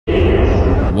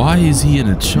Why is he in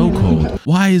a chokehold?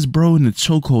 Why is bro in a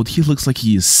chokehold? He looks like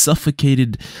he is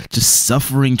suffocated, just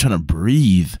suffering, trying to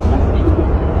breathe.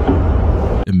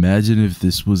 Imagine if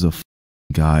this was a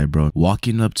guy, bro,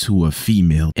 walking up to a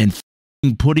female and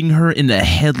putting her in a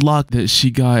headlock that she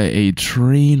got a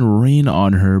train rain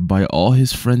on her by all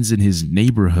his friends in his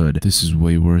neighborhood. This is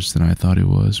way worse than I thought it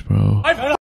was, bro.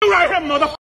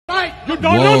 You don't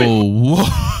know me. Whoa.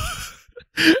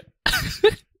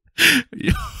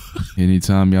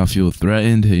 Anytime y'all feel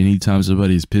threatened, anytime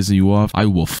somebody's pissing you off, I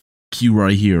will f you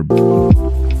right here.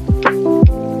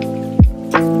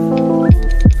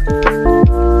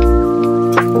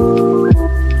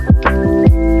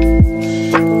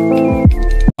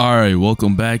 Alright,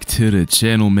 welcome back to the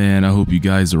channel, man. I hope you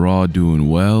guys are all doing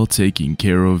well, taking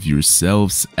care of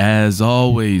yourselves as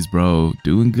always, bro.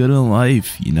 Doing good in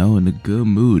life, you know, in a good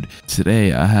mood.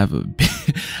 Today, I have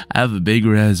a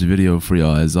bigger ass video for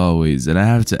y'all as always, and I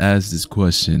have to ask this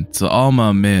question to all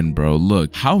my men, bro.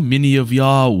 Look, how many of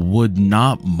y'all would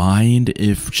not mind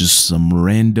if just some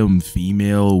random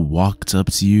female walked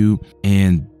up to you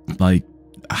and, like,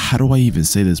 how do I even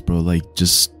say this, bro? Like,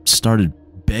 just started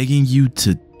begging you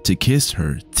to kiss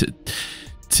her,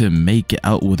 to make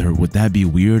out with her? Would that be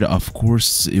weird? Of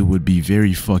course it would be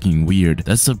very fucking weird.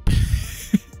 That's a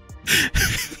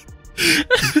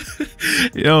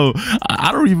yo,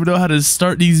 I don't even know how to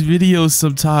start these videos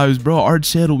sometimes, bro. Our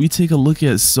channel, we take a look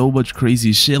at so much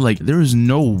crazy shit. Like, there is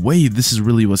no way this is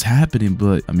really what's happening,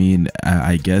 but I mean,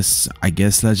 I guess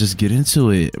let's just get into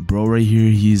it. Bro right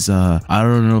here, he's I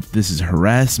don't know if this is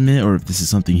harassment or if this is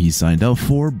something he signed up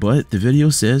for, but the video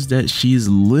says that she's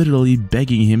literally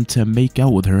begging him to make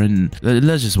out with her. And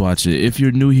let's just watch it. If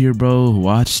you're new here, bro,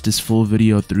 watch this full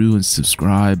video through and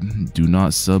subscribe. Do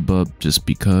not sub up just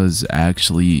because.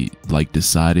 Actually, like,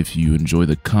 decide if you enjoy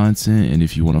the content, and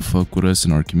if you want to fuck with us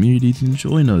in our community, then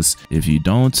join us. If you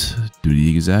don't, do the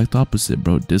exact opposite,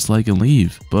 bro. Dislike and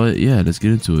leave. But yeah, let's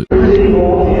get into it.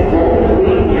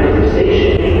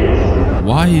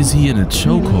 Why is he in a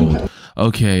chokehold?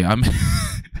 Okay, I'm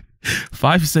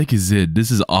 5 seconds in,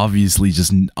 this is obviously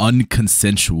just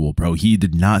unconsensual, bro. He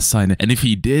did not sign it, and if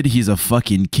he did, he's a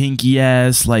fucking kinky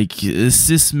ass, like,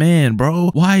 cis man,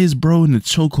 bro. Why is bro in a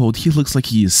chokehold? He looks like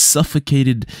he is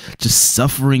suffocated, just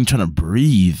suffering, trying to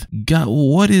breathe. God,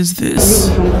 what is this?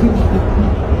 Bro,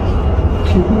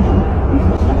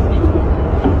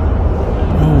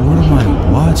 what am I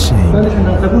watching?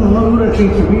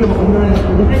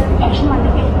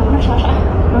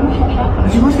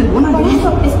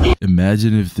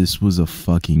 Imagine if this was a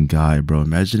fucking guy, bro.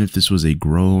 Imagine if this was a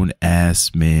grown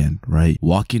ass man, right?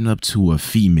 Walking up to a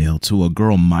female, to a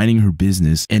girl minding her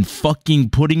business, and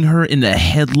fucking putting her in a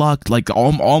headlock, like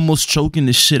almost choking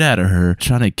the shit out of her,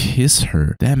 trying to kiss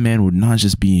her. That man would not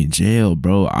just be in jail,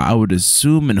 bro. I would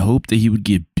assume and hope that he would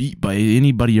get beat by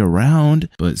anybody around.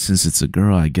 But since it's a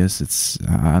girl, I guess it's,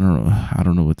 I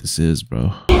don't know what this is,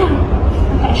 bro.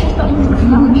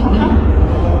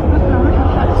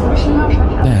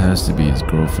 That has to be his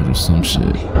girlfriend or some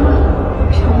shit.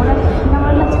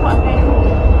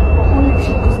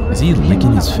 Is he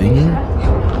licking his finger?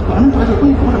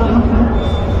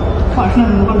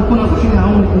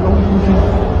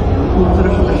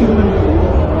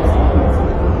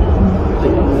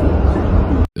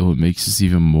 What makes this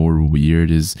even more weird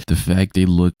is the fact they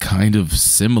look kind of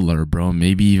similar, bro.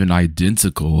 Maybe even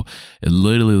identical. It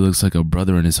literally looks like a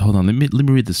brother and his. Hold on, let me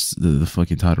read this the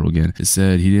fucking title again. It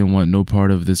said he didn't want no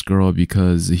part of this girl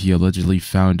because he allegedly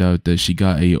found out that she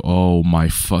got a, oh my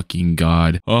fucking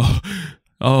god,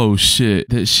 oh shit,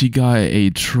 that she got a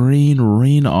train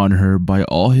rain on her by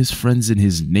all his friends in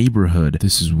his neighborhood.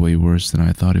 This is way worse than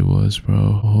I thought it was,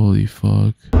 bro. Holy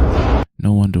fuck.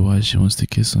 No wonder why she wants to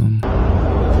kiss him. The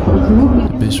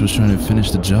bitch was trying to finish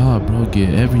the job, bro.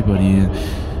 Get everybody in.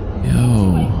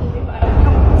 Yo.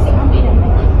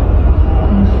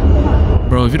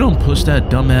 Bro, if you don't push that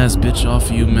dumbass bitch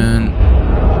off you, man.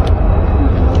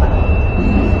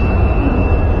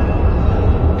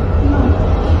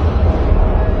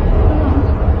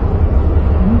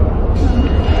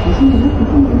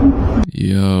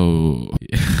 Yo.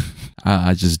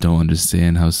 I just don't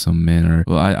understand how some men are.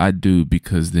 Well, I do,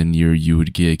 because then you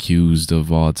would get accused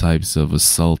of all types of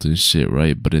assault and shit,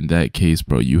 right? But in that case,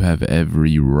 bro, you have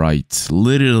every right,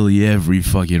 literally every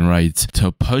fucking right,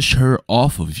 to push her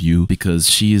off of you because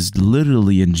she is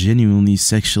literally and genuinely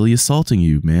sexually assaulting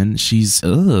you, man. She's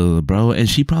bro, and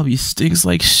she probably stinks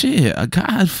like shit.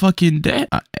 God fucking damn.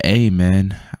 Hey,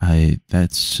 man,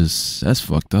 that's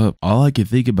fucked up. All I can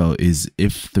think about is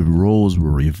if the roles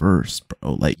were reversed,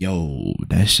 bro. Like, yo,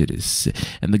 that shit is sick.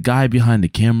 And the guy behind the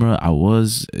camera, I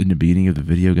was in the beginning of the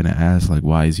video gonna ask, like,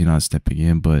 why is he not stepping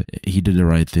in? But he did the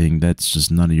right thing. That's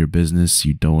just none of your business.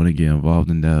 You don't want to get involved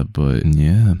in that. But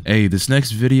yeah. Hey, this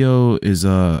next video is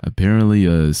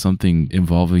apparently something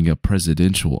involving a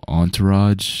presidential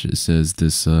entourage. It says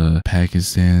this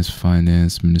Pakistan's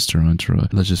finance minister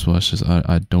entourage. Let's just watch this.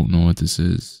 I don't know what this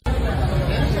is. You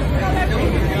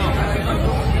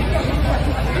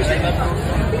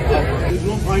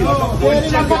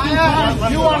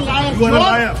are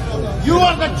liar. You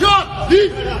are the job.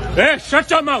 Hey, shut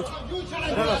your mouth.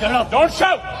 Shut up. Don't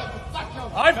shout.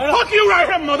 I fuck you right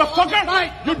here,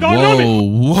 motherfucker. You don't know me.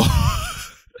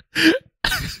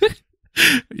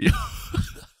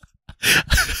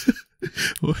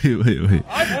 Wait.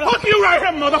 I fuck you right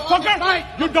here,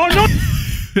 motherfucker. You don't know.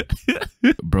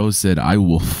 Bro said, I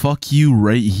will fuck you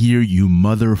right here, you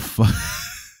motherfucker.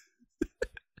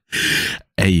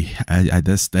 Hey,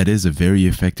 that is a very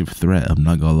effective threat. I'm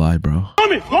not gonna lie, bro.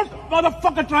 Don't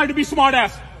motherfucker try to be smart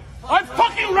ass. I'm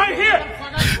fucking right here.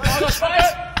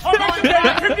 I'm going to pay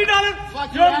 $50.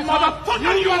 You're a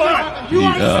motherfucker. You are. You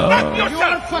are. You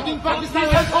are fucking Pakistan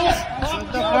asshole.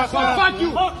 Fuck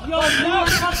you. Fuck yourself.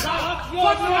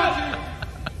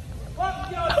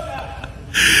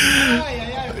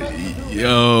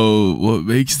 Yo, what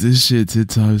makes this shit 10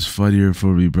 times funnier for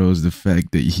me, bro, is the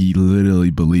fact that he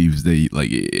literally believes that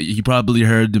he probably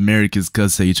heard Americans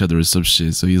cuss at each other or some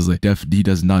shit. So he's like, he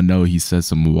does not know he said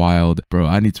some wild. Bro,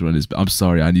 I need to run this. I'm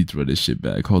sorry, I need to run this shit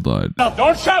back. Hold on. No,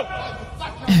 don't shout.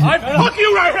 I fuck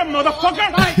you right here,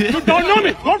 motherfucker. You don't know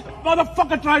me. Don't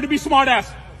motherfucker try to be smart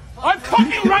ass. I'm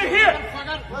fucking right here.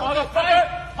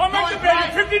 Motherfucker. I'm going to pay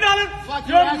 $50.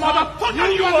 You're a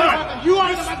motherfucker. You are. You are.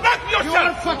 Respect yourself. You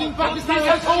are fucking Pakistan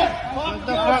asshole.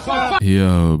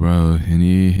 Yo, bro.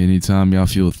 Anytime y'all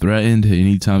feel threatened,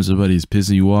 anytime somebody's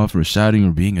pissing you off or shouting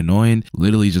or being annoying,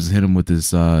 literally just hit him with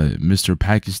this Mr.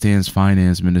 Pakistan's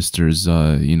finance minister's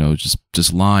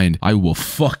just line. I will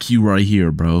fuck you right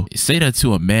here, bro. Say that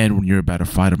to a man when you're about to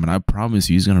fight him, and I promise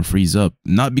you he's gonna freeze up.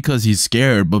 Not because he's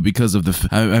scared, but because of the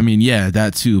I mean, yeah,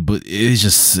 that too, but it's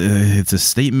just it's a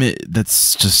statement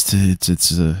that's just it's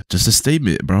a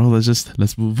statement, bro.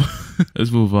 Let's move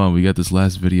let's move on. We got this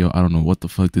last video. I don't know what the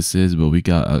fuck this is, but we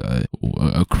got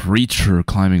a creature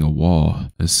climbing a wall.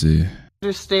 Let's see.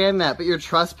 Understand that, but you're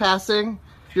trespassing.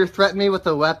 You're threatening me with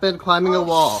a weapon, climbing a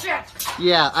wall. Shit.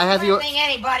 Yeah, I have you.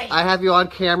 Anybody. I have you on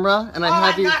camera, and I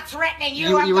have I'm you. not threatening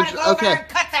you. I'm gonna go over and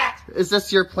cut that. Is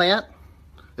this your plant?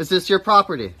 Is this your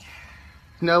property?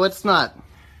 No, it's not.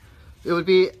 It would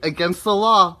be against the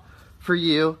law for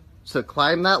you to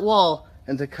climb that wall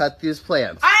and to cut these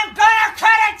plants. I'm gonna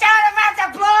cut it down. I'm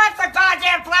about to blow up the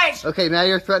goddamn place. Okay, now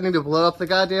you're threatening to blow up the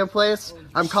goddamn place?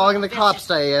 I'm calling the cops,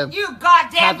 Diane. You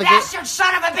goddamn bastard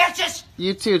son of a bitches.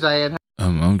 You too, Diane.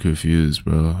 I'm confused,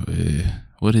 bro.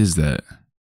 What is that?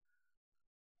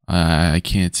 I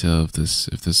can't tell if this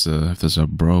a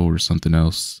bro or something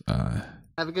else.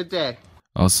 Have a good day.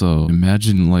 Also,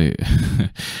 imagine like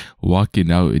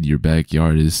walking out in your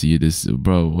backyard and see this,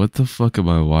 bro. What the fuck am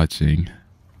I watching?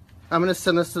 I'm gonna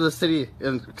send this to the city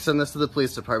and send this to the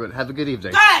police department. Have a good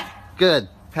evening. Good. Good.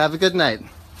 Have a good night.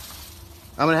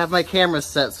 I'm gonna have my cameras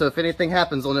set so if anything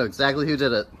happens, we'll know exactly who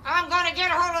did it. I'm gonna get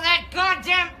a hold of that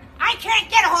goddamn. I can't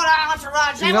get a hold of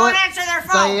Entourage. They You know won't what? answer their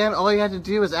phone. Diane, all you had to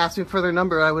do was ask me for their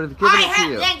number. I would have given it to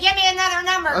you. Then give me another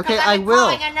number. Okay, I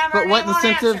will. But what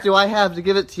incentive do I have to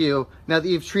give it to you now that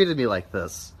you've treated me like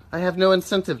this? I have no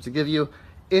incentive to give you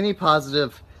any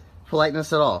positive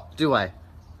politeness at all, do I?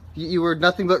 You were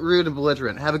nothing but rude and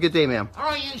belligerent. Have a good day, ma'am.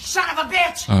 Oh, you son of a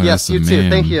bitch! Oh, yes, you too.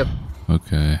 Thank you.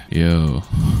 Okay, yo.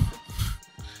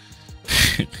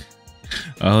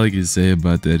 All I can say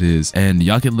about that is, and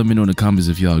y'all can let me know in the comments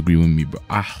if y'all agree with me, bro.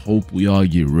 I hope we all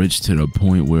get rich to the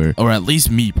point where, or at least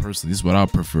me personally, this is what I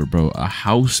prefer, bro. A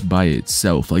house by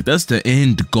itself. Like, that's the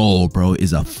end goal, bro,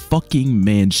 is a fucking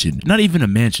mansion. Not even a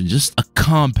mansion, just a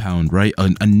compound, right?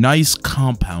 A nice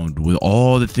compound with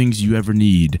all the things you ever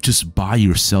need just by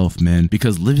yourself, man.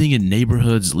 Because living in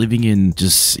neighborhoods, living in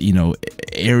just, you know,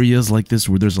 areas like this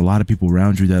where there's a lot of people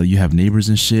around you that you have neighbors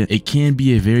and shit, it can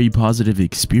be a very positive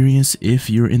experience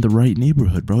if you're in the right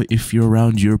neighborhood, bro. If you're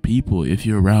around your people, if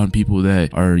you're around people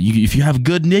that are, if you have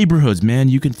good neighborhoods, man,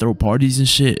 you can throw parties and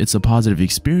shit. It's a positive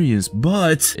experience.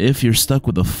 But if you're stuck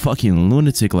with a fucking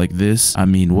lunatic like this, I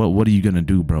mean, what are you gonna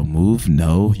do, bro? Move?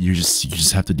 No, you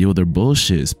just have to deal with their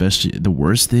bullshit. Especially the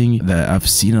worst thing that I've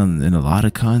seen in a lot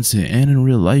of content and in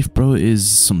real life, bro, is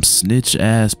some snitch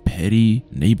ass petty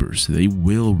neighbors. They will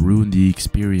will ruin the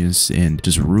experience and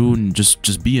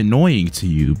just be annoying to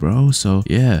you, bro. So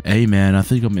yeah, hey man, I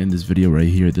think I'm in this video right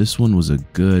here. This one was a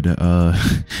good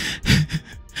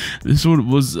this one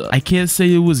was, I can't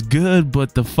say it was good,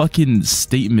 but the fucking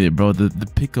statement, bro, the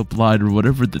pickup line or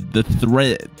whatever, the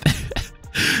threat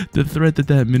the threat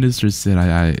that minister said,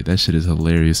 that shit is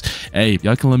hilarious. Hey,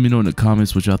 y'all can let me know in the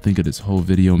comments what y'all think of this whole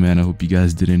video, man. I hope you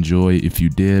guys did enjoy. If you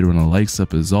did, run a likes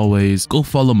up as always. Go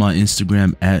follow my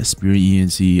Instagram at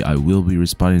SpiritENT. I will be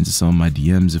responding to some of my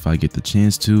DMs if I get the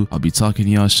chance to. I'll be talking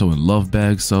to y'all, showing love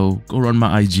bags, so go run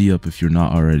my IG up if you're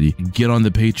not already. Get on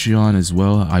the Patreon as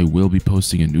well. I will be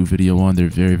posting a new video on there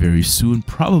very, very soon,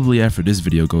 probably after this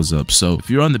video goes up. So if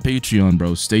you're on the Patreon,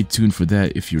 bro, stay tuned for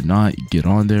that. If you're not, get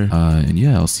on there. And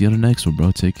yeah, I'll see you on the next one,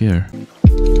 bro. Take care.